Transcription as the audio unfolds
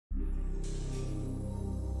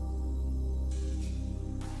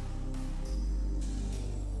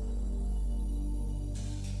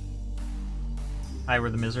Hi, we're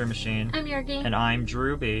the Misery Machine. I'm Yergi. And I'm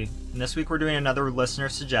Drewby. And this week we're doing another listener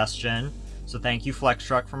suggestion. So thank you,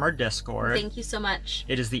 FlexTruck, from our Discord. Thank you so much.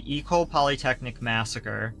 It is the École Polytechnique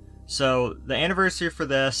Massacre. So the anniversary for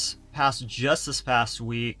this passed just this past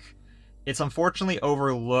week. It's unfortunately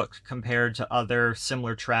overlooked compared to other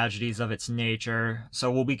similar tragedies of its nature. So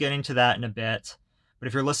we'll be getting to that in a bit. But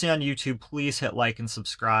if you're listening on YouTube, please hit like and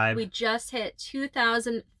subscribe. We just hit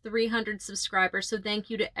 2,300 subscribers, so thank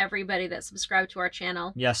you to everybody that subscribed to our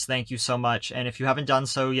channel. Yes, thank you so much. And if you haven't done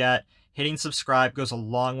so yet, hitting subscribe goes a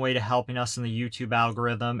long way to helping us in the YouTube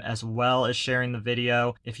algorithm, as well as sharing the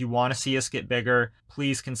video. If you want to see us get bigger,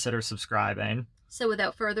 please consider subscribing. So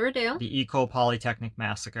without further ado, the École Polytechnique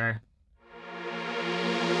Massacre.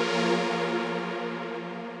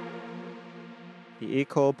 The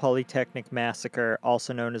École Polytechnique Massacre,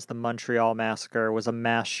 also known as the Montreal Massacre, was a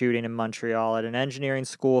mass shooting in Montreal at an engineering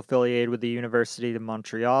school affiliated with the University of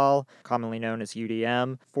Montreal, commonly known as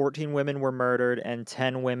UDM. 14 women were murdered and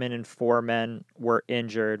 10 women and 4 men were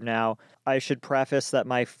injured. Now, I should preface that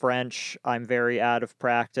my French, I'm very out of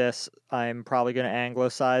practice. I'm probably going to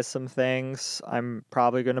anglicize some things. I'm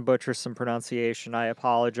probably going to butcher some pronunciation. I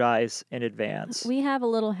apologize in advance. We have a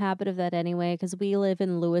little habit of that anyway, because we live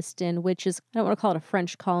in Lewiston, which is, I don't want to call it a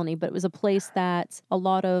French colony, but it was a place that a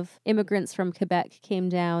lot of immigrants from Quebec came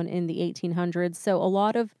down in the 1800s. So a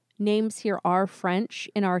lot of names here are French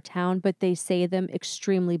in our town, but they say them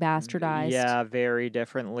extremely bastardized. Yeah, very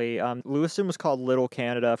differently. Lewiston was called Little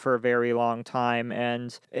Canada for a very long time,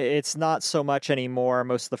 and it's not so much anymore.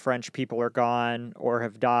 Most of the French people are gone or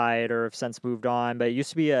have died or have since moved on, but it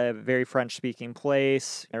used to be a very French-speaking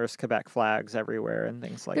place. There's Quebec flags everywhere and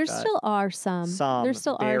things like that. There still are some. There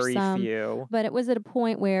still are some. Very few. But it was at a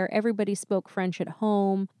point where everybody spoke French at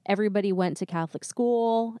home. Everybody went to Catholic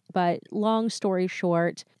school. But long story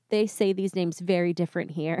short, they say these names very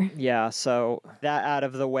different here. Yeah, so that out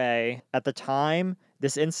of the way. At the time,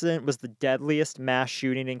 this incident was the deadliest mass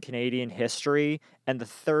shooting in Canadian history and the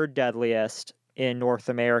third deadliest in North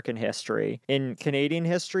American history. In Canadian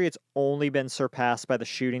history, it's only been surpassed by the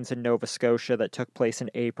shootings in Nova Scotia that took place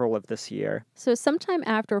in April of this year. So sometime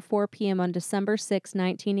after 4 p.m. on December 6,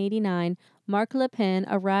 1989, Marc Lépine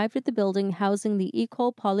arrived at the building housing the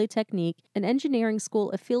École Polytechnique, an engineering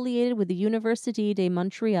school affiliated with the Université de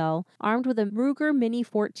Montréal, armed with a Ruger Mini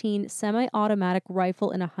 14 semi-automatic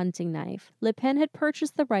rifle and a hunting knife. Lépine had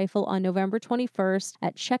purchased the rifle on November 21st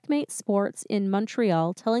at Checkmate Sports in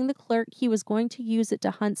Montreal, telling the clerk he was going to use it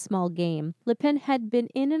to hunt small game. Lépine had been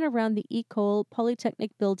in and around the École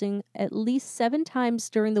Polytechnique building at least 7 times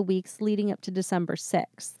during the weeks leading up to December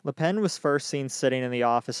 6th. Lépine was first seen sitting in the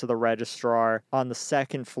office of the registrar on the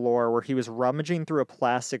second floor where he was rummaging through a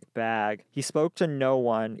plastic bag. He spoke to no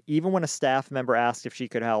one, even when a staff member asked if she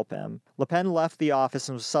could help him. Lépine left the office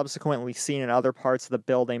and was subsequently seen in other parts of the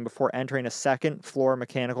building before entering a second-floor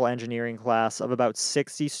mechanical engineering class of about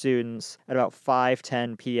 60 students at about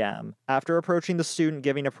 5:10 p.m. After approaching the student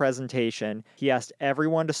giving a presentation, he asked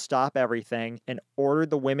everyone to stop everything and ordered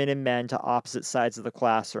the women and men to opposite sides of the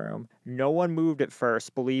classroom. No one moved at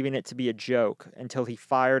first, believing it to be a joke, until he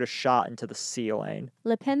fired a shot into the ceiling.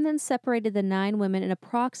 Lépine then separated the 9 women and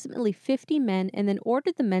approximately 50 men and then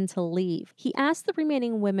ordered the men to leave. He asked the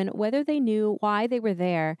remaining women whether they knew why they were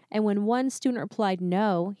there, and when one student replied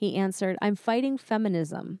no, he answered, "I'm fighting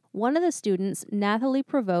feminism." One of the students, Nathalie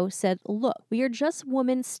Croteau, said, "Look, we are just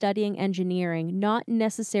women studying engineering, not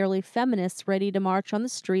necessarily feminists ready to march on the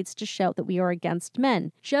streets to shout that we are against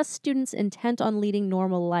men, just students intent on leading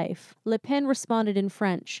normal life." Lépine responded in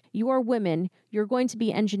French, "You are women, you're going to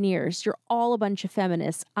be engineers, you're all a bunch of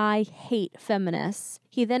feminists. I hate feminists."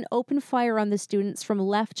 He then opened fire on the students from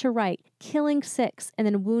left to right, killing 6 and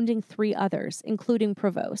then wounding 3 others, including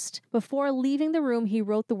Provost. Before leaving the room, he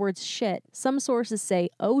wrote the words shit, some sources say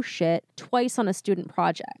oh shit, twice on a student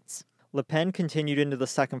project. Lépine continued into the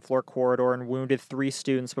second-floor corridor and wounded 3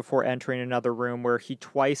 students before entering another room where he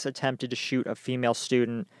twice attempted to shoot a female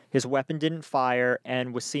student. His weapon didn't fire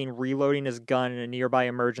and was seen reloading his gun in a nearby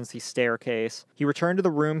emergency staircase. He returned to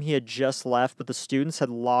the room he had just left, but the students had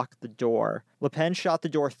locked the door. Lépine shot the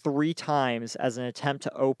door 3 times as an attempt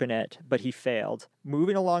to open it, but he failed.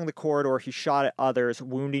 Moving along the corridor, he shot at others,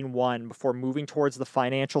 wounding 1, before moving towards the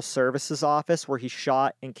financial services office where he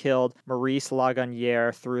shot and killed Maryse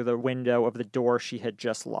Laganière through the window of the door she had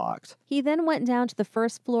just locked. He then went down to the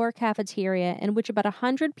first floor cafeteria in which about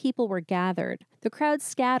 100 people were gathered. The crowd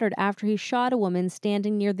scattered muttered after he shot a woman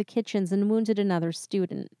standing near the kitchens and wounded another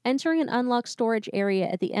student. Entering an unlocked storage area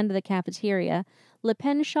at the end of the cafeteria,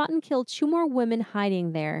 Lépine shot and killed 2 more women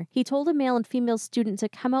hiding there. He told a male and female student to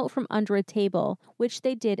come out from under a table, which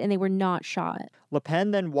they did, and they were not shot.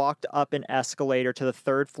 Lépine then walked up an escalator to the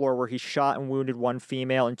 3rd floor where he shot and wounded 1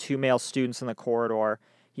 female and 2 male students in the corridor.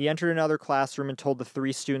 He entered another classroom and told the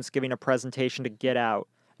 3 students giving a presentation to get out,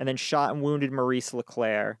 and then shot and wounded Maryse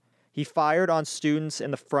Leclair. He fired on students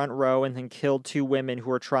in the front row and then killed 2 women who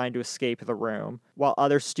were trying to escape the room, while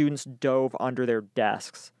other students dove under their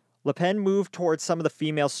desks. Lépine moved towards some of the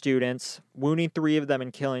female students, wounding 3 of them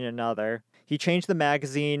and killing another. He changed the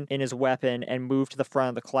magazine in his weapon and moved to the front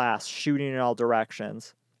of the class, shooting in all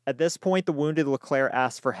directions. At this point, the wounded Leclair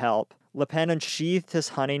asked for help. Lépine unsheathed his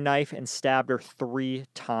hunting knife and stabbed her 3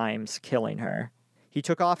 times, killing her. He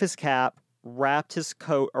took off his cap, wrapped his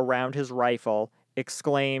coat around his rifle,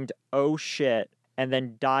 exclaimed, "Oh shit," and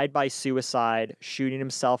then died by suicide, shooting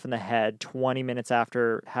himself in the head 20 minutes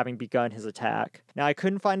after having begun his attack. Now, I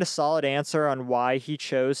couldn't find a solid answer on why he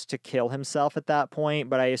chose to kill himself at that point,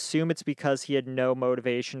 but I assume it's because he had no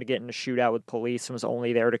motivation to get in a shootout with police and was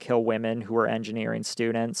only there to kill women who were engineering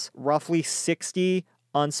students. Roughly 60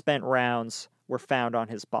 unspent rounds were found on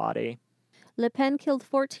his body. Lépine killed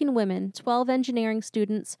 14 women, 12 engineering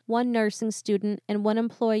students, 1 nursing student, and 1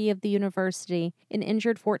 employee of the university, and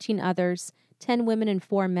injured 14 others, 10 women and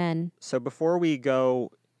 4 men. So before we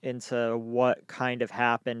go into what kind of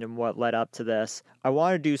happened and what led up to this, I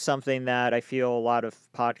want to do something that I feel a lot of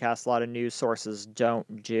podcasts, a lot of news sources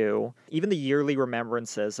don't do. Even the yearly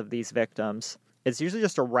remembrances of these victims, it's usually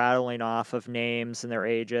just a rattling off of names and their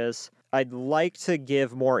ages. I'd like to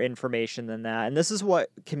give more information than that. And this is what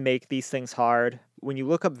can make these things hard. When you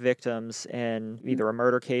look up victims in either a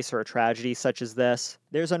murder case or a tragedy such as this,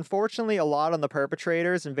 there's unfortunately a lot on the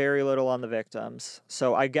perpetrators and very little on the victims.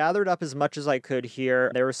 So I gathered up as much as I could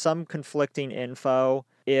here. There was some conflicting info.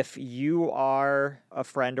 If you are a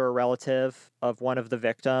friend or a relative of one of the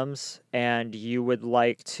victims and you would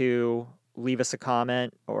like to leave us a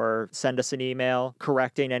comment or send us an email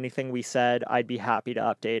correcting anything we said, I'd be happy to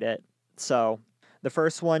update it. So the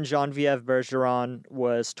first one, Geneviève Bergeron,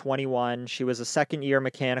 was 21. She was a 2nd-year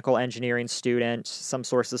mechanical engineering student. Some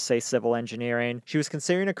sources say civil engineering. She was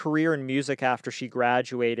considering a career in music after she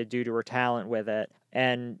graduated due to her talent with it.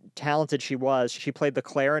 And talented she was. She played the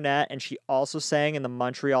clarinet and she also sang in the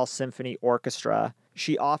Montreal Symphony Orchestra.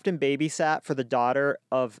 She often babysat for the daughter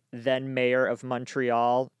of then Mayor of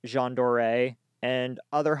Montreal, Jean Doré, and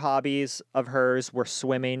other hobbies of hers were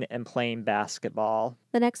swimming and playing basketball.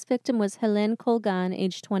 The next victim was Hélène Colgan,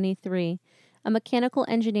 age 23, a mechanical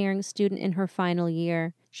engineering student in her final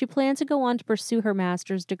year. She planned to go on to pursue her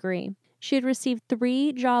master's degree. She had received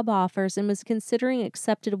 3 job offers and was considering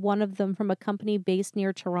accepting one of them from a company based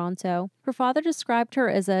near Toronto. Her father described her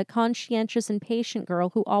as a conscientious and patient girl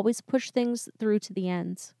who always pushed things through to the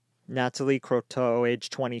end. Nathalie Croteau, age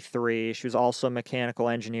 23. She was also a mechanical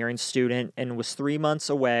engineering student and was 3 months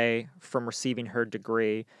away from receiving her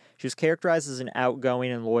degree. She was characterized as an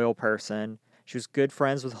outgoing and loyal person. She was good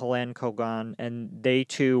friends with Hélène Colgan, and they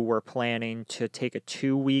too were planning to take a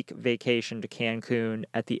 2-week vacation to Cancun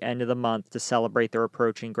at the end of the month to celebrate their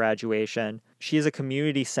approaching graduation. She has a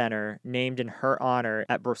community center named in her honor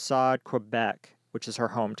at Brossard, Quebec, which is her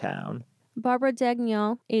hometown. Barbara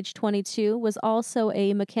Daigneault, age 22, was also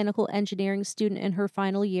a mechanical engineering student in her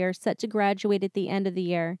final year, set to graduate at the end of the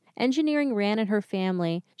year. Engineering ran in her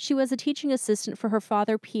family. She was a teaching assistant for her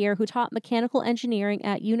father, Pierre, who taught mechanical engineering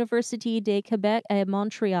at Université de Quebec at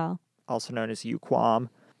Montreal, also known as UQAM.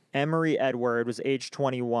 Emery Edward was age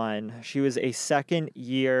 21. She was a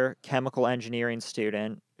 2nd-year chemical engineering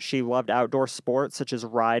student. She loved outdoor sports such as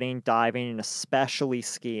riding, diving, and especially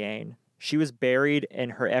skiing. She was buried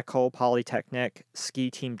in her École Polytechnique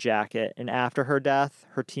ski team jacket, and after her death,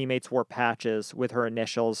 her teammates wore patches with her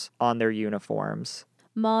initials on their uniforms.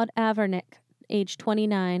 Maud Haviernick, age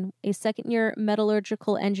 29, a 2nd-year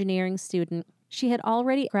metallurgical engineering student. She had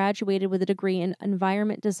already graduated with a degree in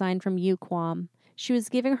environment design from UQAM. She was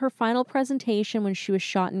giving her final presentation when she was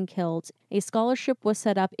shot and killed. A scholarship was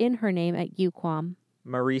set up in her name at UQAM.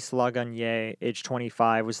 Maryse Laganière, age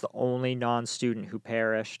 25, was the only non-student who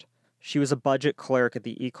perished. She was a budget clerk at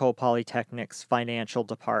the École Polytechnique's financial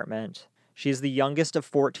department. She is the youngest of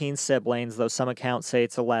 14 siblings, though some accounts say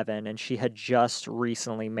it's 11, and she had just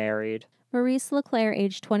recently married. Maryse Leclair,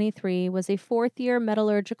 age 23, was a 4th-year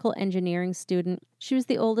metallurgical engineering student. She was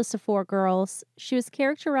the oldest of 4 girls. She was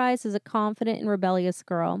characterized as a confident and rebellious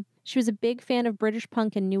girl. She was a big fan of British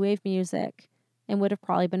punk and new wave music, and would have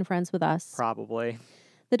probably been friends with us. Probably.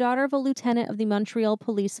 the daughter of a lieutenant of the Montreal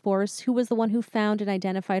police force who was the one who found and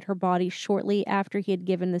identified her body shortly after he had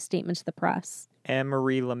given the statement to the press.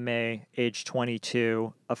 Anne-Marie Lemay, age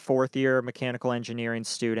 22, a fourth-year mechanical engineering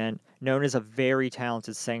student, known as a very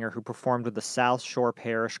talented singer who performed with the South Shore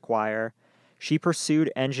Parish Choir. She pursued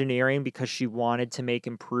engineering because she wanted to make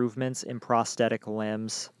improvements in prosthetic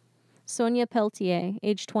limbs. Sonia Pelletier,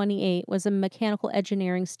 age 28, was a mechanical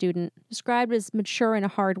engineering student, described as mature and a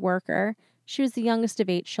hard worker. She was the youngest of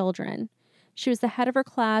 8 children. She was the head of her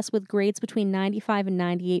class with grades between 95 and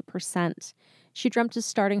 98%. She dreamt of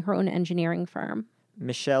starting her own engineering firm.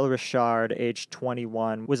 Michelle Richard, age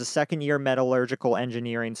 21, was a second-year metallurgical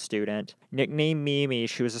engineering student. Nicknamed Mimi,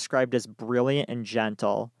 she was described as brilliant and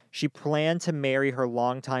gentle. She planned to marry her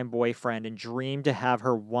longtime boyfriend and dreamed to have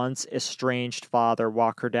her once estranged father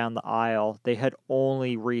walk her down the aisle. They had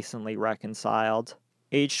only recently reconciled.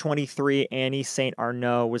 Age 23, Annie St.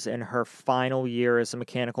 Arnaud was in her final year as a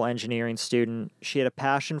mechanical engineering student. She had a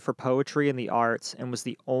passion for poetry and the arts and was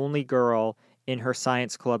the only girl in her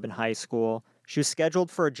science club in high school. She was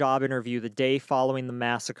scheduled for a job interview the day following the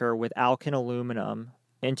massacre with Alcan Aluminum.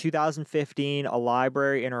 In 2015, a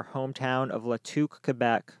library in her hometown of La Tuque,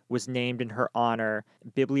 Quebec, was named in her honor,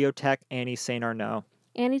 Bibliothèque Annie St. Arnaud.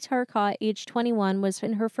 Annie Tarcott, age 21, was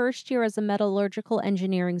in her first year as a metallurgical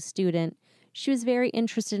engineering student. She was very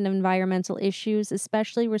interested in environmental issues,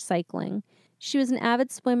 especially recycling. She was an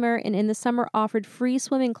avid swimmer and in the summer offered free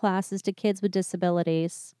swimming classes to kids with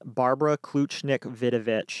disabilities. Barbara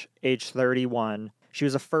Kluchnik-Vidovich, age 31. She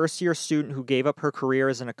was a first-year student who gave up her career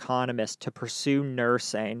as an economist to pursue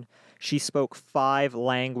nursing. She spoke 5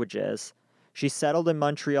 languages. She settled in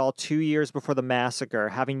Montreal 2 years before the massacre,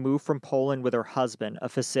 having moved from Poland with her husband, a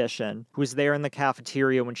physician, who was there in the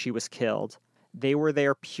cafeteria when she was killed. They were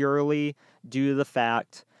there purely due to the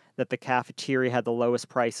fact that the cafeteria had the lowest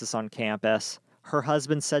prices on campus. Her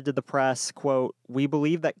husband said to the press, quote, "We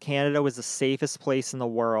believe that Canada was the safest place in the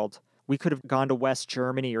world. We could have gone to West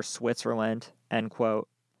Germany or Switzerland," end quote.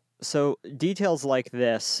 So details like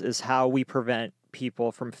this is how we prevent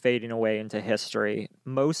people from fading away into history.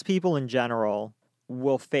 Most people in general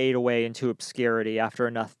will fade away into obscurity after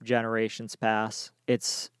enough generations pass.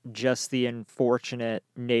 It's just the unfortunate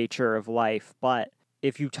nature of life. But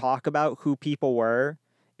if you talk about who people were,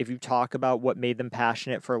 if you talk about what made them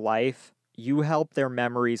passionate for life, you help their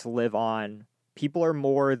memories live on. People are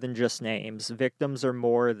more than just names. Victims are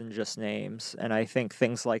more than just names. And I think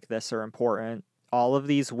things like this are important. All of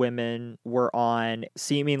these women were on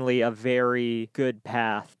seemingly a very good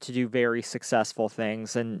path to do very successful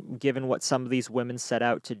things. And given what some of these women set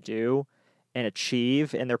out to do and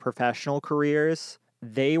achieve in their professional careers,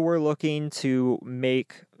 they were looking to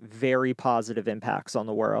make very positive impacts on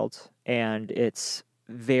the world. And it's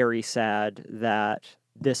very sad that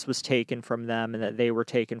this was taken from them and that they were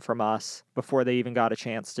taken from us before they even got a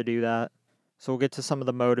chance to do that. So we'll get to some of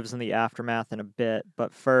the motives and the aftermath in a bit,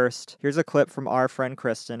 but first, here's a clip from our friend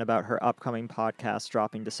Kristen about her upcoming podcast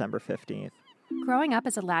dropping December 15th. Growing up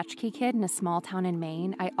as a latchkey kid in a small town in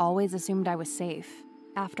Maine, I always assumed I was safe.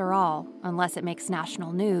 After all, unless it makes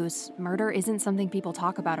national news, murder isn't something people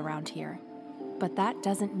talk about around here. But that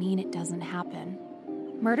doesn't mean it doesn't happen.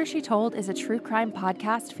 Murder, She Told is a true crime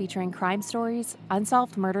podcast featuring crime stories,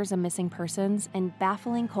 unsolved murders and missing persons, and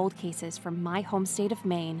baffling cold cases from my home state of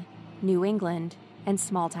Maine, New England, and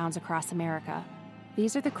small towns across America.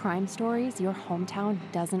 These are the crime stories your hometown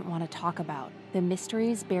doesn't want to talk about, the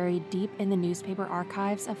mysteries buried deep in the newspaper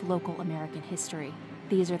archives of local American history.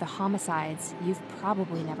 These are the homicides you've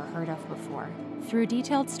probably never heard of before. Through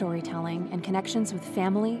detailed storytelling and connections with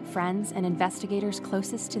family, friends, and investigators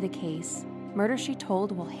closest to the case, Murder, She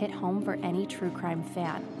Told will hit home for any true crime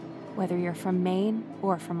fan, whether you're from Maine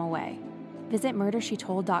or from away. Visit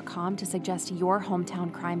murdershetold.com to suggest your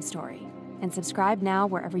hometown crime story, and subscribe now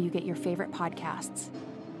wherever you get your favorite podcasts.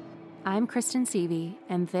 I'm Kristen Seavey,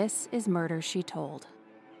 and this is Murder, She Told.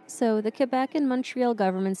 So the Quebec and Montreal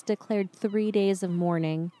governments declared 3 days of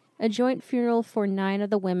mourning. A joint funeral for 9 of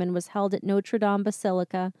the women was held at Notre Dame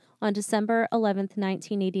Basilica on December 11,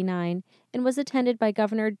 1989, and was attended by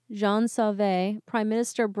Governor Jean Sauvé, Prime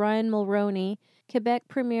Minister Brian Mulroney, Quebec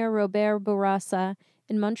Premier Robert Bourassa,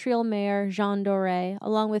 and Montreal Mayor Jean Doré,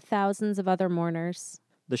 along with thousands of other mourners.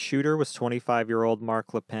 The shooter was 25-year-old Marc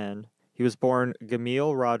Lépine. He was born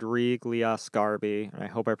Gamil Rodrigue Lias-Garby, and I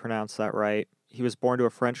hope I pronounced that right. He was born to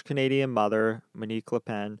a French-Canadian mother, Monique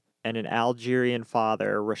Lépine, and an Algerian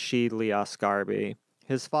father, Rachid Lias-Garby.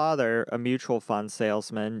 His father, a mutual fund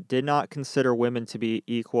salesman, did not consider women to be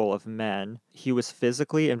equal of men. He was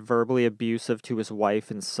physically and verbally abusive to his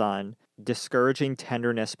wife and son, discouraging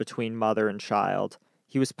tenderness between mother and child.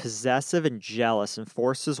 He was possessive and jealous and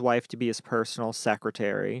forced his wife to be his personal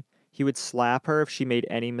secretary. He would slap her if she made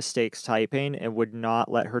any mistakes typing and would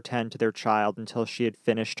not let her tend to their child until she had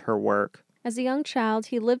finished her work. As a young child,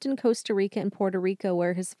 he lived in Costa Rica and Puerto Rico,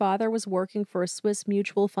 where his father was working for a Swiss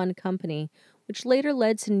mutual fund company, which later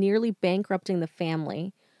led to nearly bankrupting the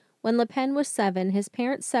family. When Lépine was 7, his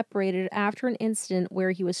parents separated after an incident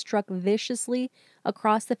where he was struck viciously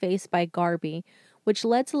across the face by Garby, which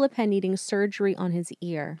led to Lépine needing surgery on his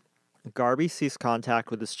ear. Garby ceased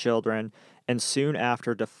contact with his children and soon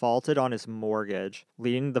after defaulted on his mortgage,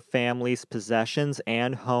 leading to the family's possessions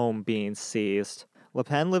and home being seized.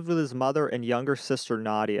 Lépine lived with his mother and younger sister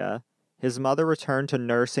Nadia. His mother returned to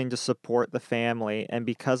nursing to support the family, and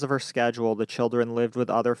because of her schedule, the children lived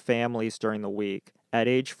with other families during the week. At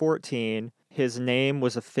age 14, his name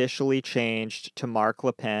was officially changed to Marc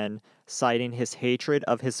Lépine, citing his hatred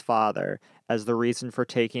of his father as the reason for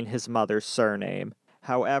taking his mother's surname.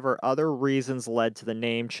 However, other reasons led to the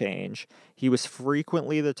name change. He was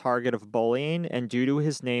frequently the target of bullying, and due to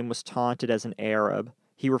his name was taunted as an Arab.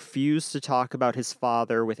 He refused to talk about his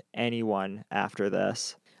father with anyone after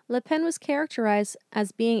this. Lépine was characterized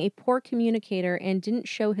as being a poor communicator and didn't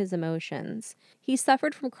show his emotions. He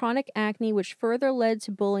suffered from chronic acne, which further led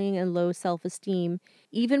to bullying and low self-esteem,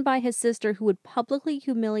 even by his sister, who would publicly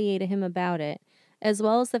humiliate him about it, as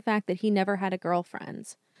well as the fact that he never had a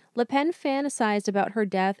girlfriend. Lépine fantasized about her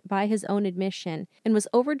death by his own admission and was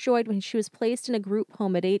overjoyed when she was placed in a group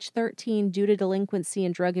home at age 13 due to delinquency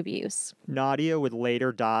and drug abuse. Nadia would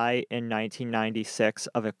later die in 1996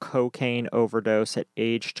 of a cocaine overdose at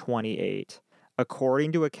age 28.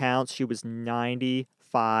 According to accounts, she was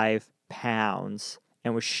 95 pounds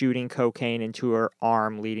and was shooting cocaine into her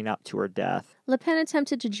arm leading up to her death. Lépine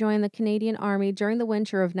attempted to join the Canadian Army during the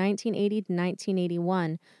winter of 1980 to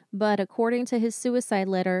 1981, but according to his suicide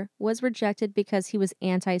letter, was rejected because he was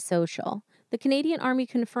antisocial. The Canadian Army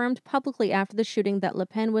confirmed publicly after the shooting that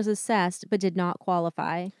Lépine was assessed but did not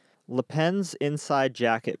qualify. Lépin's inside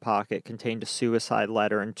jacket pocket contained a suicide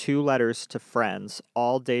letter and 2 letters to friends,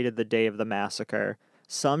 all dated the day of the massacre.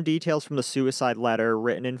 Some details from the suicide letter,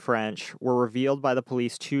 written in French, were revealed by the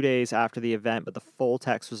police 2 days after the event, but the full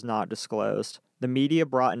text was not disclosed. The media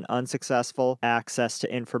brought an unsuccessful access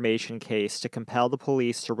to information case to compel the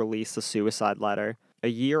police to release the suicide letter. A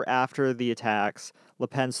year after the attacks,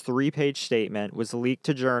 Lépin's 3-page statement was leaked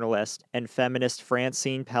to journalist and feminist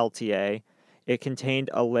Francine Pelletier. It contained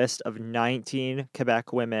a list of 19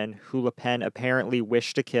 Quebec women who Lépine apparently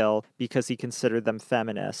wished to kill because he considered them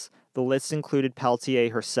feminists. The list included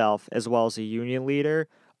Pelletier herself, as well as a union leader,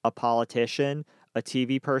 a politician, a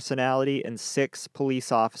TV personality, and 6 police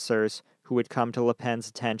officers who would come to Lépin's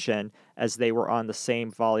attention as they were on the same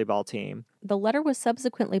volleyball team. The letter was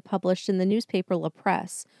subsequently published in the newspaper La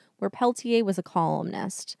Presse, where Pelletier was a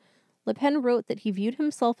columnist. Lépine wrote that he viewed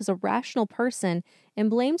himself as a rational person and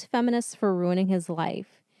blamed feminists for ruining his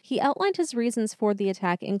life. He outlined his reasons for the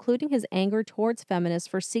attack, including his anger towards feminists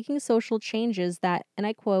for seeking social changes that, and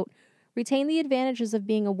I quote, retain the advantages of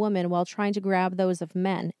being a woman while trying to grab those of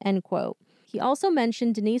men, end quote. He also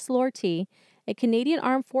mentioned Denise Lortie, a Canadian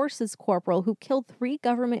Armed Forces corporal who killed 3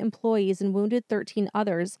 government employees and wounded 13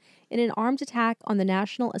 others in an armed attack on the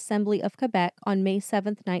National Assembly of Quebec on May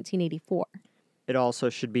 7, 1984. It also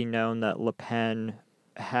should be known that Lépine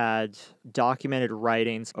had documented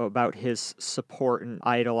writings about his support and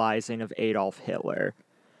idolizing of Adolf Hitler.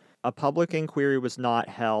 A public inquiry was not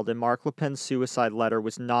held, and Marc Lépin's suicide letter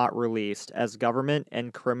was not released, as government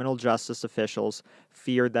and criminal justice officials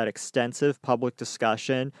feared that extensive public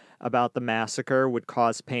discussion about the massacre would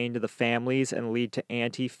cause pain to the families and lead to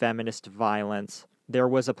anti-feminist violence. There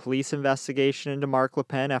was a police investigation into Marc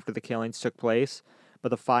Lépine after the killings took place, but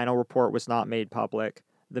the final report was not made public.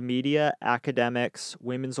 The media, academics,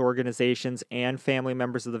 women's organizations, and family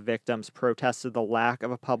members of the victims protested the lack of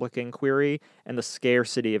a public inquiry and the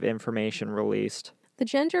scarcity of information released. The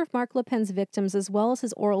gender of Marc Lépin's victims, as well as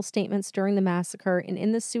his oral statements during the massacre and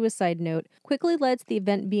in the suicide note, quickly led to the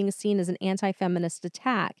event being seen as an anti-feminist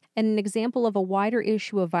attack and an example of a wider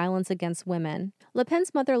issue of violence against women.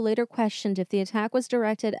 Lépin's mother later questioned if the attack was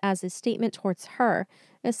directed as a statement towards her,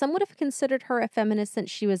 as some would have considered her a feminist since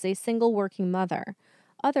she was a single working mother.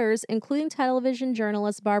 Others, including television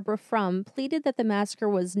journalist Barbara Frum, pleaded that the massacre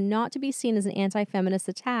was not to be seen as an anti-feminist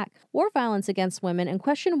attack or violence against women, and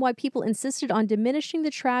questioned why people insisted on diminishing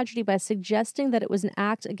the tragedy by suggesting that it was an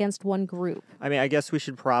act against one group. I mean, I guess we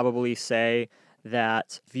should probably say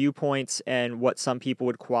that viewpoints and what some people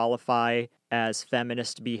would qualify as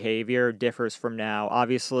feminist behavior differs from now.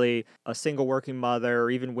 Obviously, a single working mother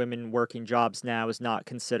or even women working jobs now is not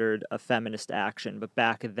considered a feminist action, but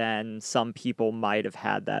back then, some people might have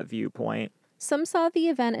had that viewpoint. Some saw the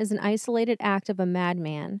event as an isolated act of a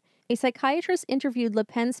madman. A psychiatrist interviewed Le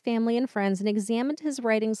Pen's family and friends and examined his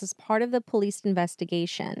writings as part of the police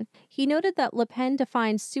investigation. He noted that Le Pen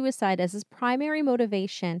defined suicide as his primary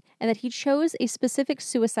motivation and that he chose a specific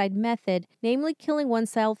suicide method, namely killing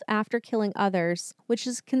oneself after killing others, which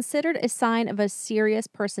is considered a sign of a serious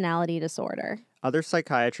personality disorder. Other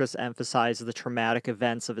psychiatrists emphasized the traumatic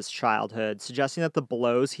events of his childhood, suggesting that the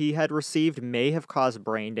blows he had received may have caused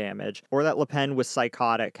brain damage, or that Le Pen was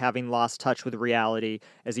psychotic, having lost touch with reality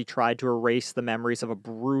as he tried to erase the memories of a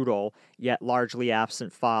brutal, yet largely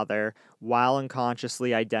absent father, while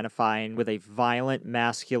unconsciously identifying with a violent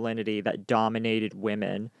masculinity that dominated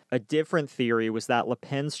women. A different theory was that Le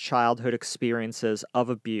Pen's childhood experiences of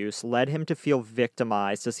abuse led him to feel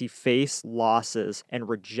victimized as he faced losses and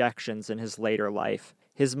rejections in his later life.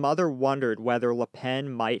 His mother wondered whether Le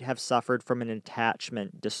Pen might have suffered from an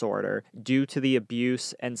attachment disorder due to the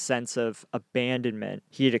abuse and sense of abandonment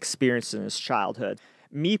he had experienced in his childhood.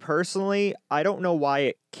 Me personally, I don't know why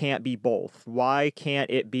it can't be both. Why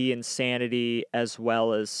can't it be insanity as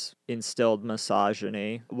well as instilled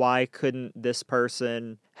misogyny? Why couldn't this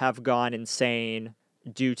person have gone insane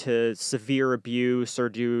due to severe abuse or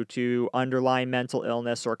due to underlying mental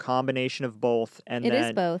illness or a combination of both? And It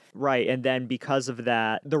is both. Right, and then because of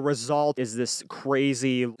that, the result is this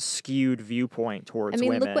crazy skewed viewpoint towards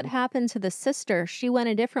women. Look what happened to the sister. She went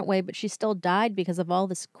a different way, but she still died because of all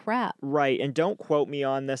this crap. Right, and don't quote me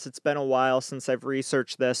on this. It's been a while since I've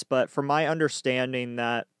researched this, but from my understanding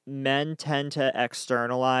that men tend to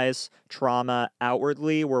externalize trauma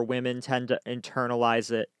outwardly, where women tend to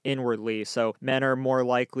internalize it inwardly. So men are more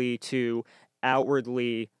likely to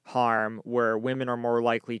outwardly harm, where women are more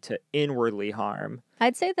likely to inwardly harm.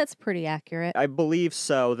 I'd say that's pretty accurate. I believe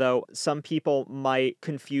so, though some people might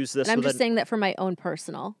confuse this And I'm with just saying that for my own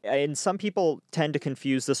personal. And some people tend to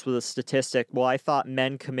confuse this with a statistic. Well, I thought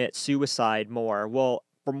men commit suicide more. Well,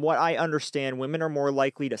 from what I understand, women are more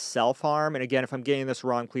likely to self-harm. And again, if I'm getting this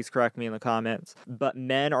wrong, please correct me in the comments. But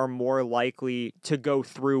men are more likely to go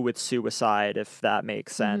through with suicide, if that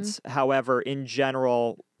makes sense. However, in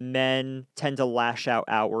general, men tend to lash out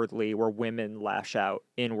outwardly where women lash out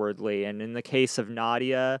inwardly. And in the case of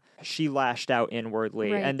Nadia, she lashed out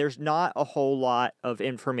inwardly. Right. And there's not a whole lot of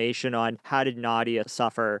information on how did Nadia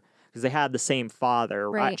suffer, because they had the same father.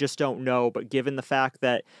 Right. I just don't know. But given the fact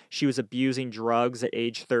that she was abusing drugs at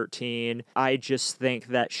age 13, I just think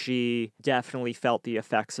that she definitely felt the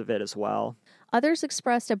effects of it as well. Others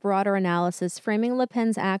expressed a broader analysis, framing Le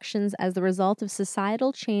Pen's actions as the result of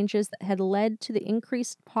societal changes that had led to the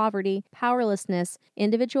increased poverty, powerlessness,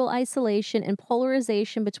 individual isolation, and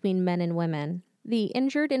polarization between men and women. The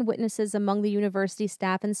injured and witnesses among the university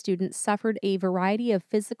staff and students suffered a variety of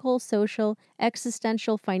physical, social,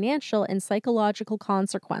 existential, financial, and psychological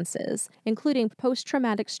consequences, including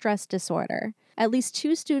post-traumatic stress disorder. At least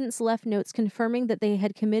 2 students left notes confirming that they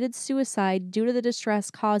had committed suicide due to the distress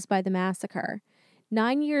caused by the massacre.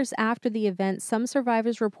 9 years after the event, some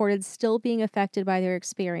survivors reported still being affected by their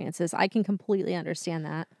experiences. I can completely understand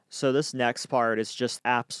that. So this next part is just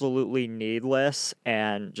absolutely needless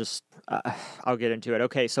and just, I'll get into it.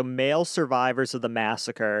 Okay, so male survivors of the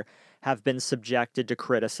massacre have been subjected to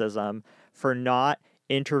criticism for not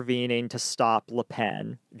intervening to stop Le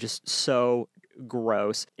Pen. Just so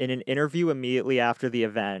gross. In an interview immediately after the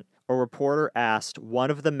event, a reporter asked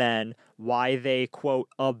one of the men why they, quote,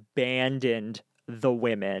 abandoned the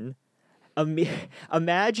women.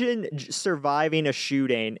 Imagine surviving a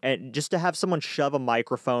shooting and just to have someone shove a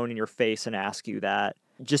microphone in your face and ask you that.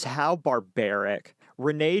 Just how barbaric.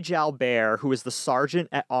 René Jalbert, who was the sergeant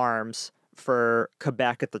at arms for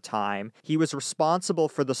Quebec at the time, he was responsible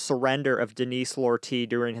for the surrender of Denise Lortie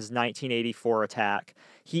during his 1984 attack.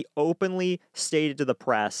 He openly stated to the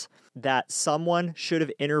press that someone should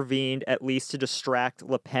have intervened at least to distract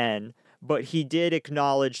Le Pen, but he did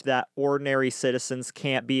acknowledge that ordinary citizens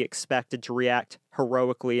can't be expected to react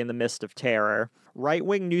heroically in the midst of terror.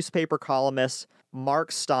 Right-wing newspaper columnist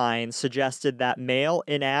Mark Stein suggested that male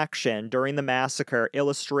inaction during the massacre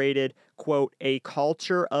illustrated, quote, a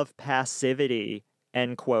culture of passivity,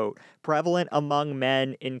 end quote, prevalent among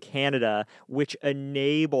men in Canada, which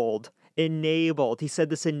enabled, he said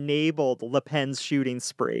this enabled Le Pen's shooting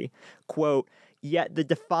spree. Quote, Yet the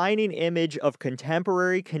defining image of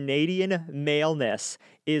contemporary Canadian maleness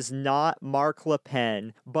is not Marc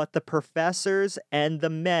Lépine, but the professors and the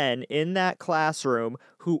men in that classroom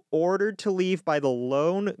who, ordered to leave by the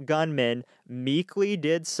lone gunman, meekly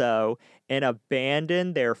did so and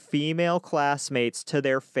abandoned their female classmates to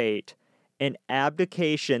their fate. An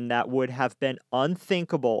abdication that would have been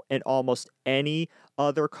unthinkable in almost any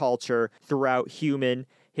other culture throughout human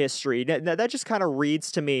history. That just kind of reads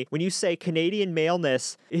to me, when you say Canadian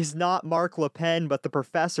maleness is not Marc Lépine, but the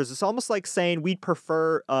professors, it's almost like saying we'd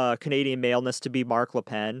prefer Canadian maleness to be Marc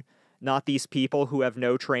Lépine, not these people who have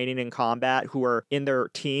no training in combat, who are in their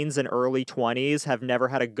teens and early 20s, have never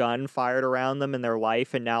had a gun fired around them in their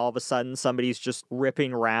life, and now all of a sudden somebody's just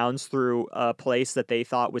ripping rounds through a place that they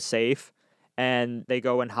thought was safe, and they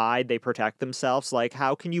go and hide, they protect themselves. Like,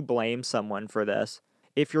 how can you blame someone for this?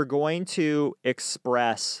 If you're going to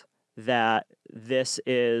express that this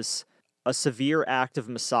is a severe act of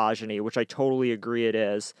misogyny, which I totally agree it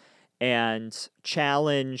is, and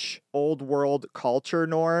challenge old world culture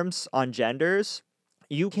norms on genders,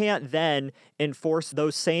 you can't then enforce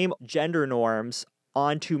those same gender norms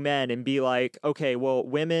onto men and be like, okay, well,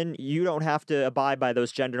 women, you don't have to abide by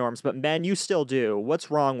those gender norms, but men, you still do. What's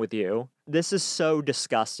wrong with you? This is so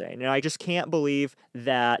disgusting. And I just can't believe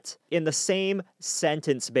that in the same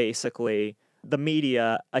sentence, basically, the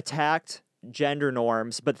media attacked gender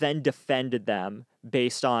norms, but then defended them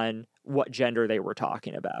based on what gender they were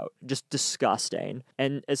talking about. Just disgusting.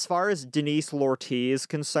 And as far as Denise Lortie is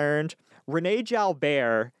concerned, Renee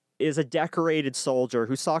Jalbert is a decorated soldier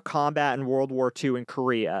who saw combat in World War II in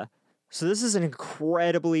Korea. So this is an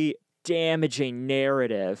incredibly damaging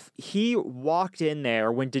narrative. He walked in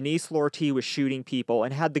there when Denise Lortie was shooting people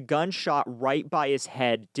and had the gun shot right by his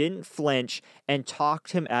head, didn't flinch, and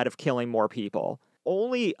talked him out of killing more people.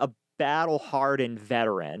 Only a battle-hardened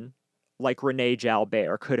veteran like Renee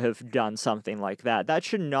Jalbert could have done something like that. That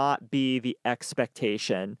should not be the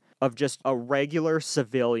expectation of just a regular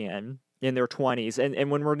civilian in their 20s.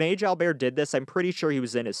 And when Renee Jalbert did this, I'm pretty sure he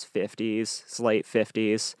was in his 50s, his late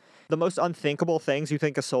 50s. The most unthinkable things you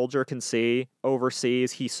think a soldier can see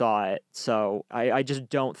overseas, he saw it. So I just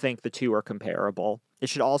don't think the two are comparable. It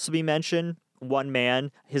should also be mentioned, one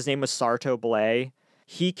man, his name was Sarto Blais.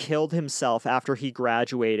 He killed himself after he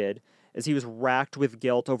graduated as he was racked with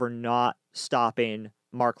guilt over not stopping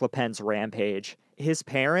Marc Lépine's rampage. His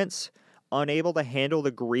parents, unable to handle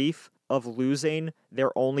the grief of losing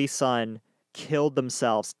their only son, killed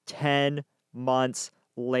themselves 10 months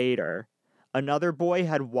later. Another boy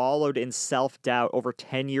had wallowed in self-doubt over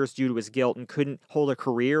 10 years due to his guilt and couldn't hold a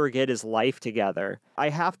career or get his life together. I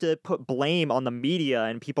have to put blame on the media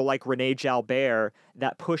and people like Renee Jalbert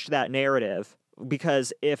that push that narrative.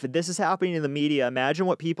 Because if this is happening in the media, imagine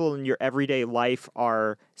what people in your everyday life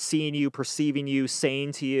are seeing you, perceiving you,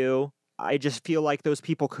 saying to you. I just feel like those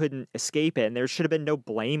people couldn't escape it, and there should have been no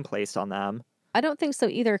blame placed on them. I don't think so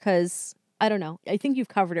either, because, I don't know, I think you've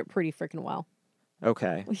covered it pretty freaking well.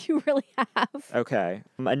 Okay. You really have. Okay.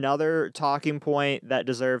 Another talking point that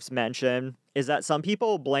deserves mention is that some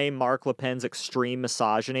people blame Marc Lépine's extreme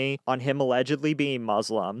misogyny on him allegedly being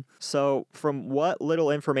Muslim. So, from what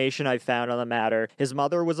little information I've found on the matter, his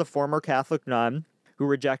mother was a former Catholic nun who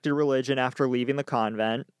rejected religion after leaving the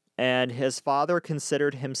convent, and his father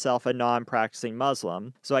considered himself a non-practicing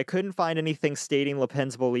Muslim. So I couldn't find anything stating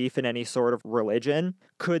Lépine's belief in any sort of religion.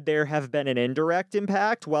 Could there have been an indirect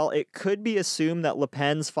impact? Well, it could be assumed that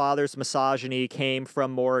Lépine's father's misogyny came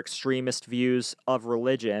from more extremist views of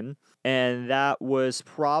religion, and that was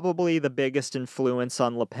probably the biggest influence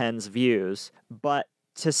on Lépine's views. But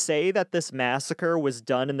to say that this massacre was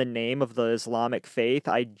done in the name of the Islamic faith,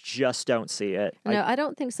 I just don't see it. No, I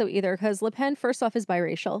don't think so either, because Lépine, first off, is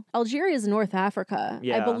biracial. Algeria is North Africa.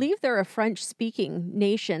 Yeah. I believe they're a French-speaking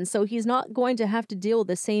nation, so he's not going to have to deal with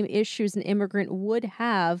the same issues an immigrant would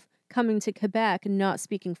have coming to Quebec and not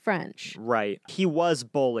speaking French. Right. He was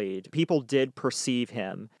bullied. People did perceive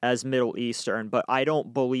him as Middle Eastern, but I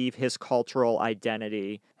don't believe his cultural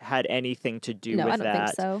identity had anything to do with that. No, I don't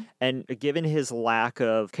think so. And given his lack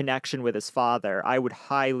of connection with his father, I would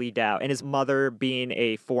highly doubt, and his mother being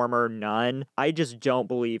a former nun, I just don't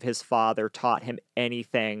believe his father taught him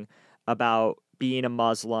anything about being a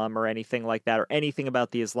Muslim or anything like that, or anything about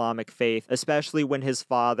the Islamic faith, especially when his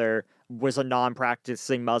father was a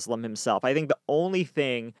non-practicing Muslim himself. I think the only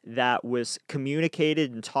thing that was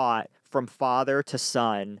communicated and taught from father to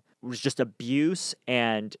son was just abuse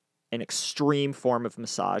and an extreme form of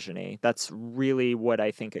misogyny. That's really what I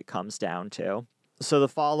think it comes down to. So the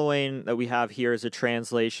following that we have here is a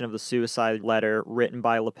translation of the suicide letter written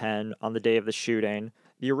by Lépine on the day of the shooting.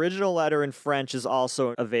 The original letter in French is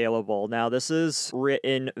also available. Now, this is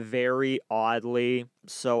written very oddly,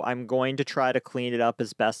 so I'm going to try to clean it up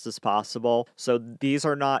as best as possible. So these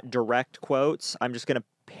are not direct quotes. I'm just going to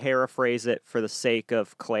paraphrase it for the sake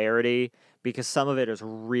of clarity, because some of it is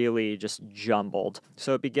really just jumbled.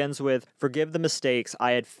 So it begins with, "Forgive the mistakes.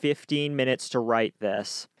 I had 15 minutes to write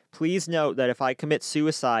this. Please note that if I commit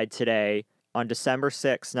suicide today, on December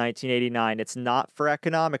 6, 1989, it's not for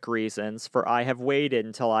economic reasons, for I have waited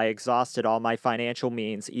until I exhausted all my financial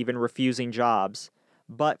means, even refusing jobs,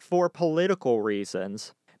 but for political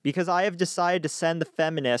reasons, because I have decided to send the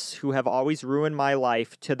feminists who have always ruined my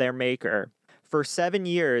life to their maker. For 7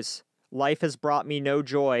 years, life has brought me no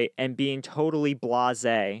joy, and being totally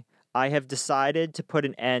blasé, I have decided to put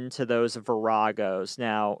an end to those viragos."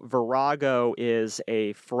 Now, virago is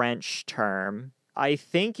a French term. I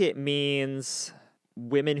think it means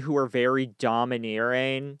women who are very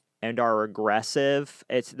domineering and are aggressive.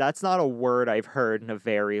 That's not a word I've heard in a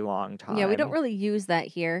very long time. Yeah, we don't really use that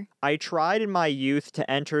here. "I tried in my youth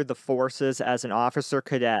to enter the forces as an officer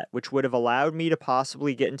cadet, which would have allowed me to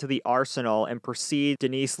possibly get into the arsenal and precede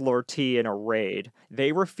Denise Lortie in a raid.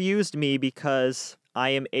 They refused me because I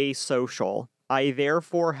am asocial. I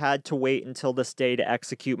therefore had to wait until this day to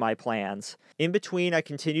execute my plans. In between, I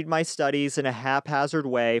continued my studies in a haphazard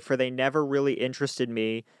way, for they never really interested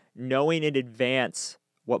me, knowing in advance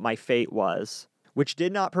what my fate was, which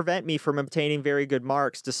did not prevent me from obtaining very good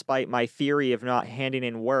marks despite my theory of not handing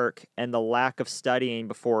in work and the lack of studying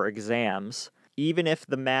before exams. Even if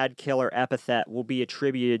the mad killer epithet will be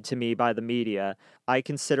attributed to me by the media, I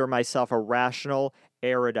consider myself a rational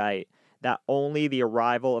erudite that only the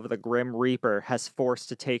arrival of the Grim Reaper has forced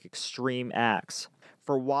to take extreme acts.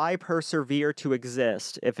 For why persevere to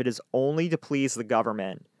exist if it is only to please the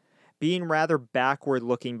government? Being rather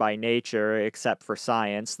backward-looking by nature, except for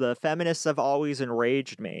science, the feminists have always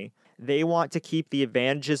enraged me. They want to keep the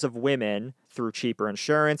advantages of women through cheaper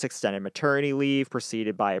insurance, extended maternity leave,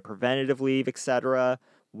 preceded by a preventative leave, etc.,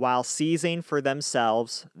 while seizing for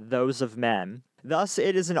themselves those of men. Thus,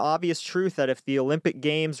 it is an obvious truth that if the Olympic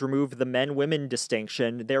Games removed the men-women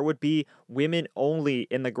distinction, there would be women only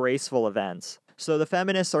in the graceful events. So the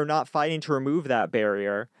feminists are not fighting to remove that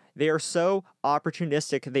barrier. They are so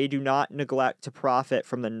opportunistic they do not neglect to profit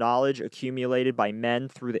from the knowledge accumulated by men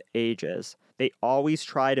through the ages. They always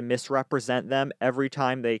try to misrepresent them every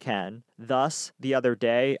time they can. Thus, the other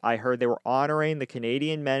day, I heard they were honoring the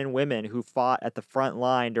Canadian men and women who fought at the front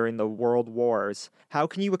line during the World Wars. How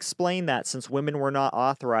can you explain that since women were not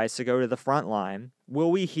authorized to go to the front line?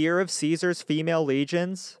 Will we hear of Caesar's female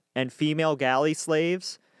legions and female galley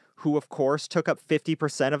slaves, who of course took up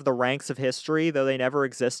 50% of the ranks of history, though they never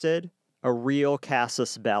existed? A real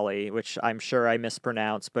casus belli, which I'm sure I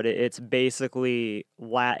mispronounced, but it's basically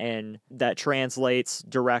Latin that translates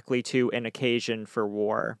directly to an occasion for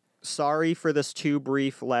war. Sorry for this too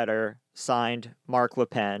brief letter, signed Marc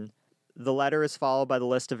Lépine. The letter is followed by the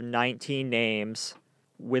list of 19 names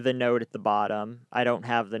with a note at the bottom. I don't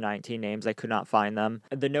have the 19 names, I could not find them.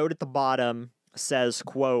 The note at the bottom says,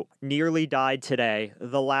 quote, "Nearly died today.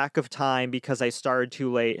 The lack of time because I started too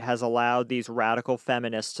late has allowed these radical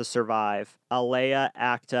feminists to survive. Alea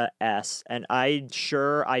acta est." And I'm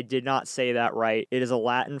sure I did not say that right. It is a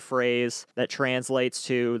Latin phrase that translates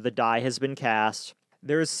to "the die has been cast."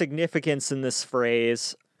 There is significance in this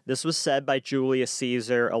phrase. This was said by Julius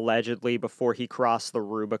Caesar, allegedly, before he crossed the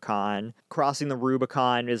Rubicon. Crossing the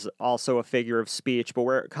Rubicon is also a figure of speech, but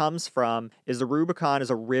where it comes from is the Rubicon is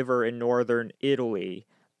a river in northern Italy.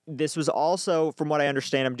 This was also, from what I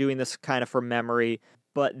understand, I'm doing this kind of from memory,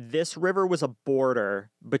 but this river was a border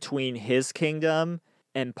between his kingdom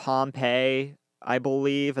and Pompey, I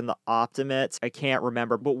believe, and the Optimates. I can't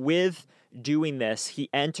remember, but with doing this, he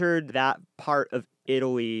entered that part of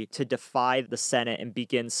Italy to defy the Senate and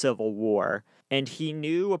begin civil war. And he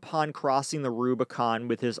knew upon crossing the Rubicon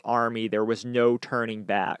with his army, there was no turning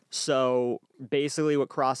back. So basically what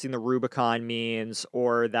crossing the Rubicon means,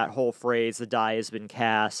 or that whole phrase, "the die has been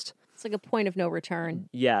cast." It's like a point of no return.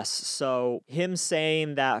 Yes. So him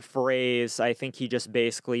saying that phrase, I think he just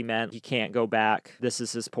basically meant he can't go back. This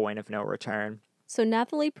is his point of no return. So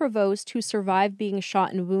Nathalie Provost, who survived being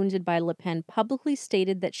shot and wounded by Lépine, publicly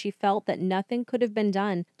stated that she felt that nothing could have been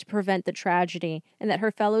done to prevent the tragedy and that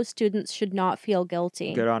her fellow students should not feel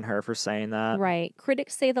guilty. Good on her for saying that. Right.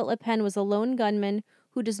 Critics say that Lépine was a lone gunman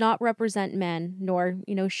who does not represent men, nor,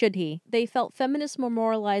 should he. They felt feminist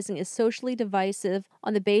memorializing is socially divisive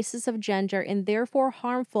on the basis of gender and therefore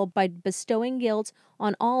harmful by bestowing guilt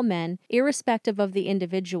on all men, irrespective of the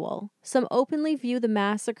individual. Some openly view the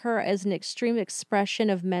massacre as an extreme expression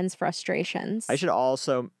of men's frustrations. I should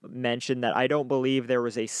also mention that I don't believe there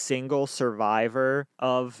was a single survivor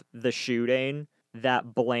of the shooting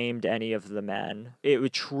that blamed any of the men.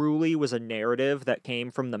 It truly was a narrative that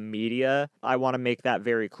came from the media. I want to make that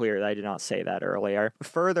very clear that I did not say that earlier.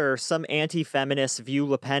 Further, some anti-feminists view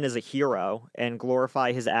Le Pen as a hero and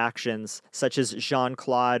glorify his actions, such as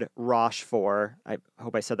Jean-Claude Rochefort. I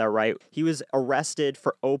hope I said that right. He was arrested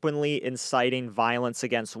for openly inciting violence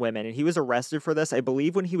against women, and he was arrested for this, I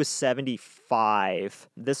believe, when he was 75.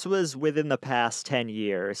 This was within the past 10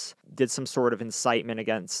 years. Did some sort of incitement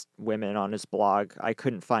against women on his blog. I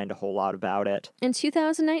couldn't find a whole lot about it. In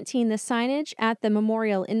 2019, the signage at the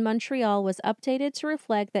memorial in Montreal was updated to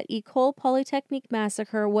reflect that École Polytechnique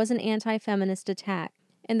Massacre was an anti-feminist attack,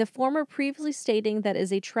 and the former previously stating that it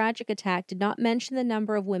is a tragic attack did not mention the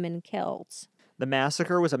number of women killed. The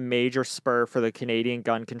massacre was a major spur for the Canadian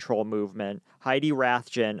gun control movement. Heidi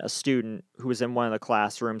Rathjen, a student who was in one of the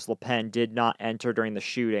classrooms Le Pen did not enter during the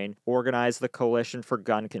shooting, organized the Coalition for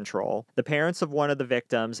Gun Control. The parents of one of the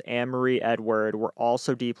victims, Anne-Marie Edward, were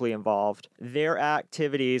also deeply involved. Their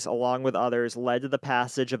activities, along with others, led to the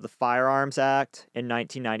passage of the Firearms Act in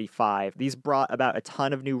 1995. These brought about a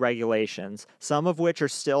ton of new regulations, some of which are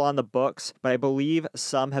still on the books, but I believe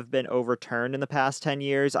some have been overturned in the past 10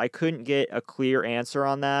 years. I couldn't get a clear answer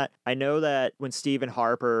on that. I know that when Stephen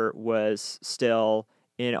Harper was still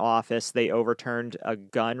in office, they overturned a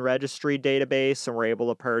gun registry database and were able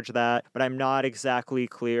to purge that, but I'm not exactly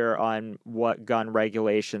clear on what gun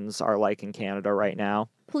regulations are like in Canada right now.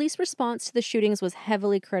 Police response to the shootings was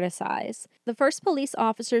heavily criticized. The first police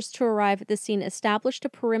officers to arrive at the scene established a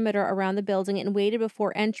perimeter around the building and waited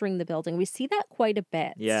before entering the building. We see that quite a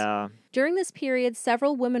bit. Yeah. During this period,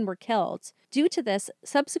 several women were killed. Due to this,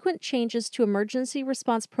 subsequent changes to emergency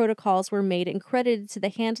response protocols were made and credited to the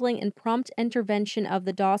handling and prompt intervention of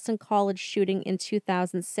the Dawson College shooting in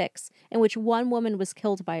 2006, in which one woman was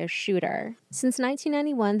killed by a shooter. Since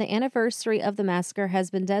 1991, the anniversary of the massacre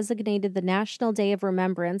has been designated the National Day of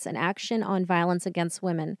Remembrance and Action on Violence Against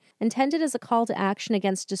Women, intended as a call to action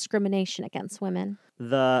against discrimination against women.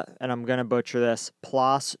 And I'm going to butcher this,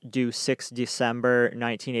 Place du 6 December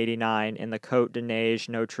 1989 in the Côte de Neige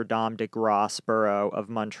Notre-Dame de Grasse borough of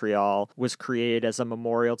Montreal was created as a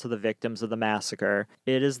memorial to the victims of the massacre.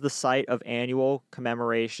 It is the site of annual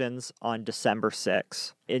commemorations on December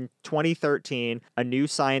 6. In 2013, a new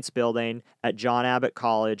science building at John Abbott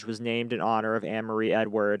College was named in honor of Anne-Marie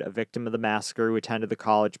Edward, a victim of the massacre who attended the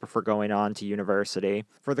college before going on to university.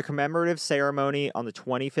 For the commemorative ceremony on the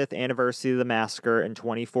 25th anniversary of the massacre in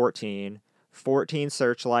 2014, 14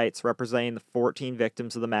 searchlights representing the 14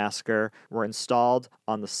 victims of the massacre were installed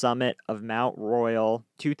on the summit of Mount Royal,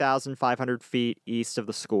 2,500 feet east of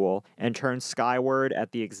the school, and turned skyward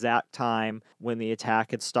at the exact time when the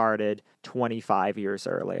attack had started 25 years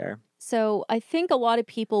earlier. So I think a lot of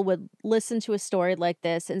people would listen to a story like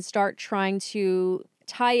this and start trying to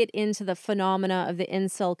tie it into the phenomena of the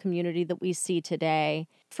incel community that we see today.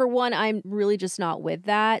 For one, I'm really just not with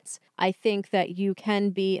that. I think that you can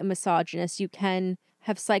be a misogynist, you can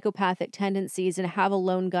have psychopathic tendencies and have a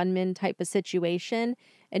lone gunman type of situation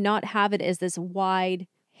and not have it as this wide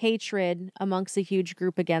hatred amongst a huge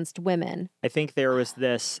group against women. I think there was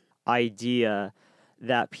this idea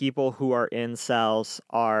that people who are incels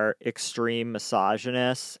are extreme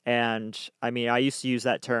misogynists. And I mean, I used to use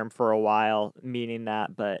that term for a while, meaning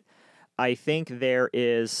that, but I think there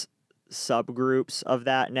is subgroups of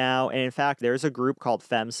that now. And in fact, there's a group called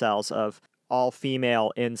femcels of all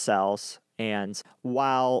female incels. And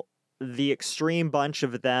while the extreme bunch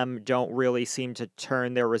of them don't really seem to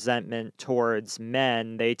turn their resentment towards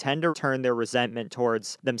men, they tend to turn their resentment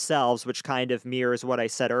towards themselves, which kind of mirrors what I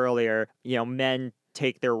said earlier. You know, men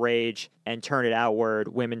take their rage and turn it outward,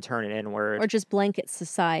 women turn it inward. Or just blanket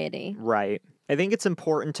society. Right. I think it's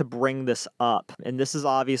important to bring this up, and this is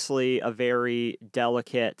obviously a very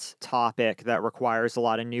delicate topic that requires a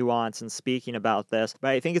lot of nuance in speaking about this,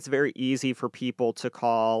 but I think it's very easy for people to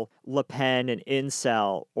call Le Pen an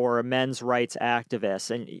incel or a men's rights activist.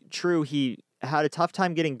 And true, he had a tough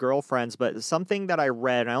time getting girlfriends, but something that I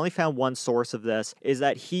read, and I only found one source of this, is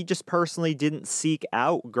that he just personally didn't seek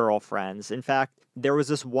out girlfriends. In fact, there was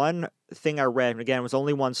this one thing I read, and again, it was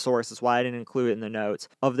only one source, that's why I didn't include it in the notes,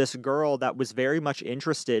 of this girl that was very much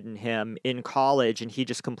interested in him in college, and he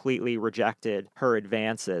just completely rejected her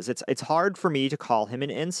advances. It's hard for me to call him an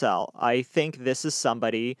incel. I think this is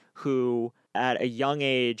somebody who at a young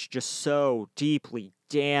age just so deeply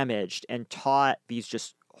damaged and taught these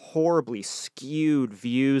just horribly skewed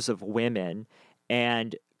views of women,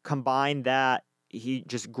 and combined that he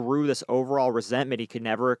just grew this overall resentment. He could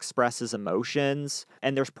never express his emotions.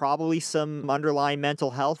 And there's probably some underlying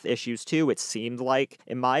mental health issues too. It seemed like,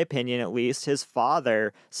 in my opinion at least, his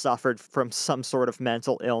father suffered from some sort of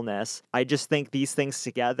mental illness. I just think these things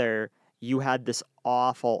together, you had this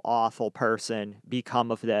awful, awful person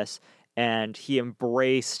become of this. And he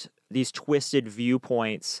embraced these twisted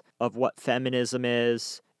viewpoints of what feminism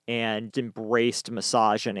is and embraced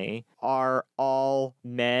misogyny. Are all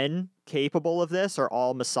men capable of this? Are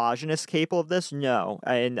all misogynists capable of this? No.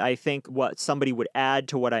 And I think what somebody would add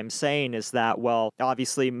to what I'm saying is that, well,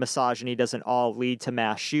 obviously misogyny doesn't all lead to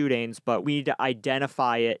mass shootings, but we need to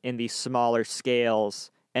identify it in these smaller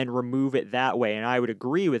scales and remove it that way. And I would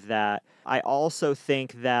agree with that. I also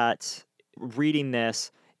think that reading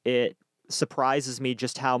this, it surprises me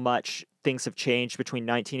just how much things have changed between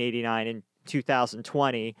 1989 and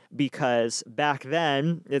 2020, because back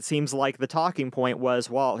then it seems like the talking point was,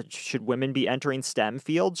 well, should women be entering STEM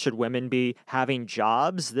fields? Should women be having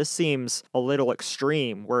jobs? This seems a little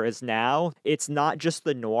extreme, whereas now it's not just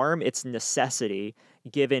the norm, it's necessity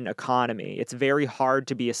given economy. It's very hard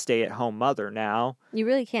to be a stay-at-home mother now. You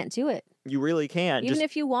really can't do it. You really can't. Even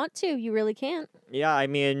if you want to, you really can't. Yeah, I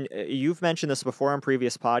mean, you've mentioned this before on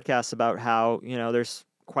previous podcasts about how, there's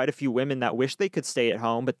quite a few women that wish they could stay at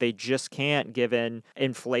home, but they just can't, given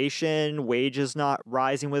inflation, wages not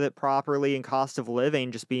rising with it properly, and cost of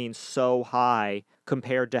living just being so high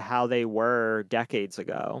compared to how they were decades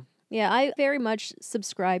ago. Yeah, I very much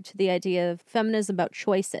subscribe to the idea of feminism about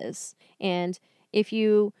choices. And if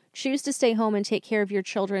you choose to stay home and take care of your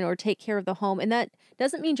children or take care of the home, and that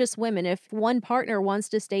doesn't mean just women. If one partner wants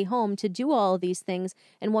to stay home to do all of these things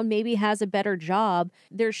and one maybe has a better job,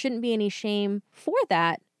 there shouldn't be any shame for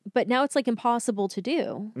that. But now it's like impossible to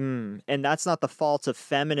do. And that's not the fault of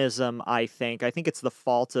feminism, I think. I think it's the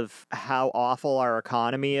fault of how awful our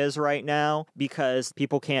economy is right now, because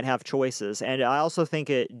people can't have choices. And I also think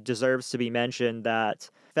it deserves to be mentioned that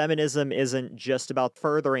feminism isn't just about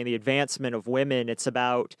furthering the advancement of women. It's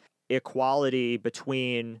about equality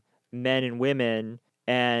between men and women.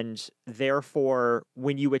 And therefore,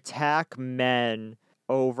 when you attack men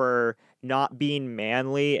over not being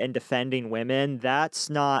manly and defending women, that's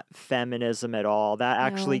not feminism at all. That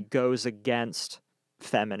actually goes against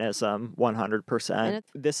feminism 100%.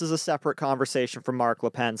 This is a separate conversation from Marc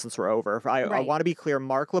Lépine since we're over. I want to be clear,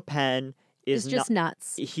 Marc Lépine is just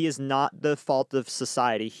nuts. He is not the fault of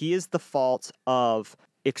society. He is the fault of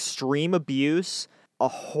extreme abuse, a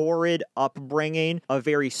horrid upbringing, a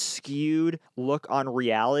very skewed look on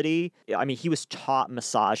reality. I mean, he was taught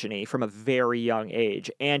misogyny from a very young age,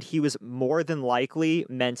 and he was more than likely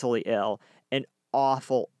mentally ill. An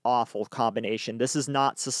awful, awful combination. This is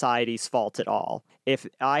not society's fault at all. If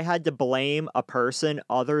I had to blame a person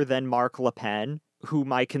other than Marc Lépine,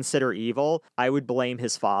 whom I consider evil, I would blame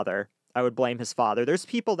his father. There's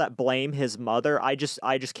people that blame his mother. I just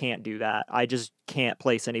can't do that. I just can't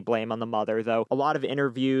place any blame on the mother, though. A lot of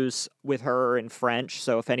interviews with her in French,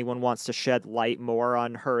 so if anyone wants to shed light more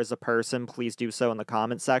on her as a person, please do so in the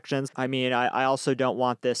comment sections. I mean, I also don't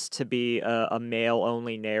want this to be a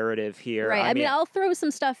male-only narrative here. Right. I mean, I'll throw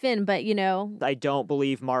some stuff in, but I don't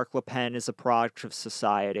believe Marc Lépine is a product of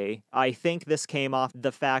society. I think this came off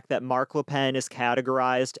the fact that Marc Lépine is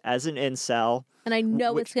categorized as an incel. And I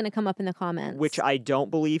know it's going to come up in the comments. Which I don't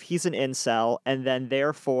believe he's an incel, and then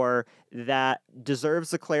therefore that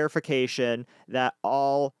deserves a clarification that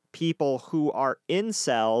all people who are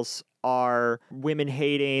incels are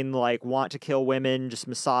women-hating, like want to kill women, just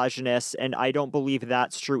misogynists, and I don't believe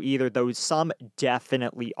that's true either, though some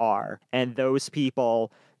definitely are. And those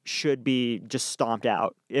people should be just stomped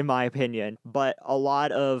out, in my opinion. But a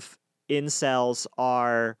lot of incels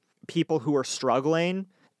are people who are struggling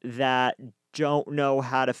that don't know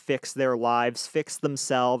how to fix their lives, fix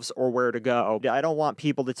themselves, or where to go. I don't want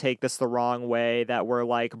people to take this the wrong way, that we're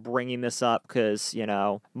like bringing this up because,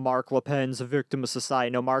 Marc Lépine's a victim of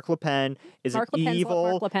society. No, Marc Lépine is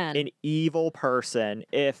an evil person.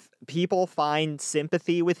 If people find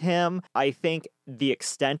sympathy with him, I think the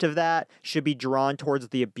extent of that should be drawn towards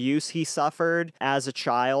the abuse he suffered as a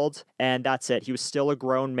child, and that's it. He was still a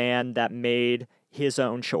grown man that made his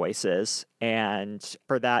own choices, and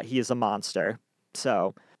for that he is a monster.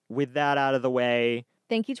 So with that out of the way,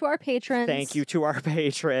 Thank you to our patrons. Thank you to our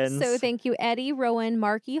patrons. So thank you, Eddie, Rowan,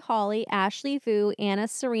 Marky, Holly, Ashley, Vu, Anna,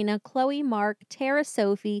 Serena, Chloe, Mark, Tara,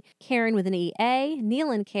 Sophie, Karen with an EA,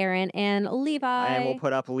 Neil and Karen, and Levi. And we'll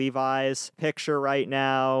put up Levi's picture right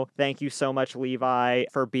now. Thank you so much, Levi,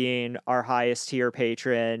 for being our highest tier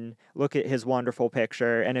patron. Look at his wonderful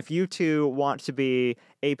picture. And if you too want to be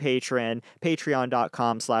a patron,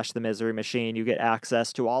 patreon.com/themiserymachine. You get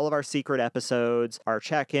access to all of our secret episodes, our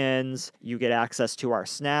check-ins. You get access to our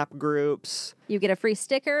Snap groups. You get a free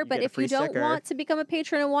sticker, but if you don't want to become a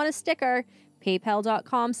patron and want a sticker,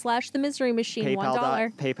 paypal.com/themiserymachine,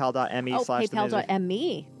 $1. PayPal.me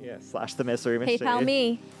paypal.me. Yeah, /themiserymachine. PayPal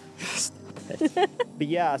me. But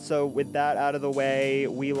yeah, so with that out of the way,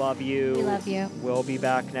 we love you. We love you. We'll be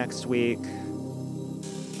back next week.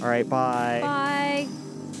 All right, bye. Bye.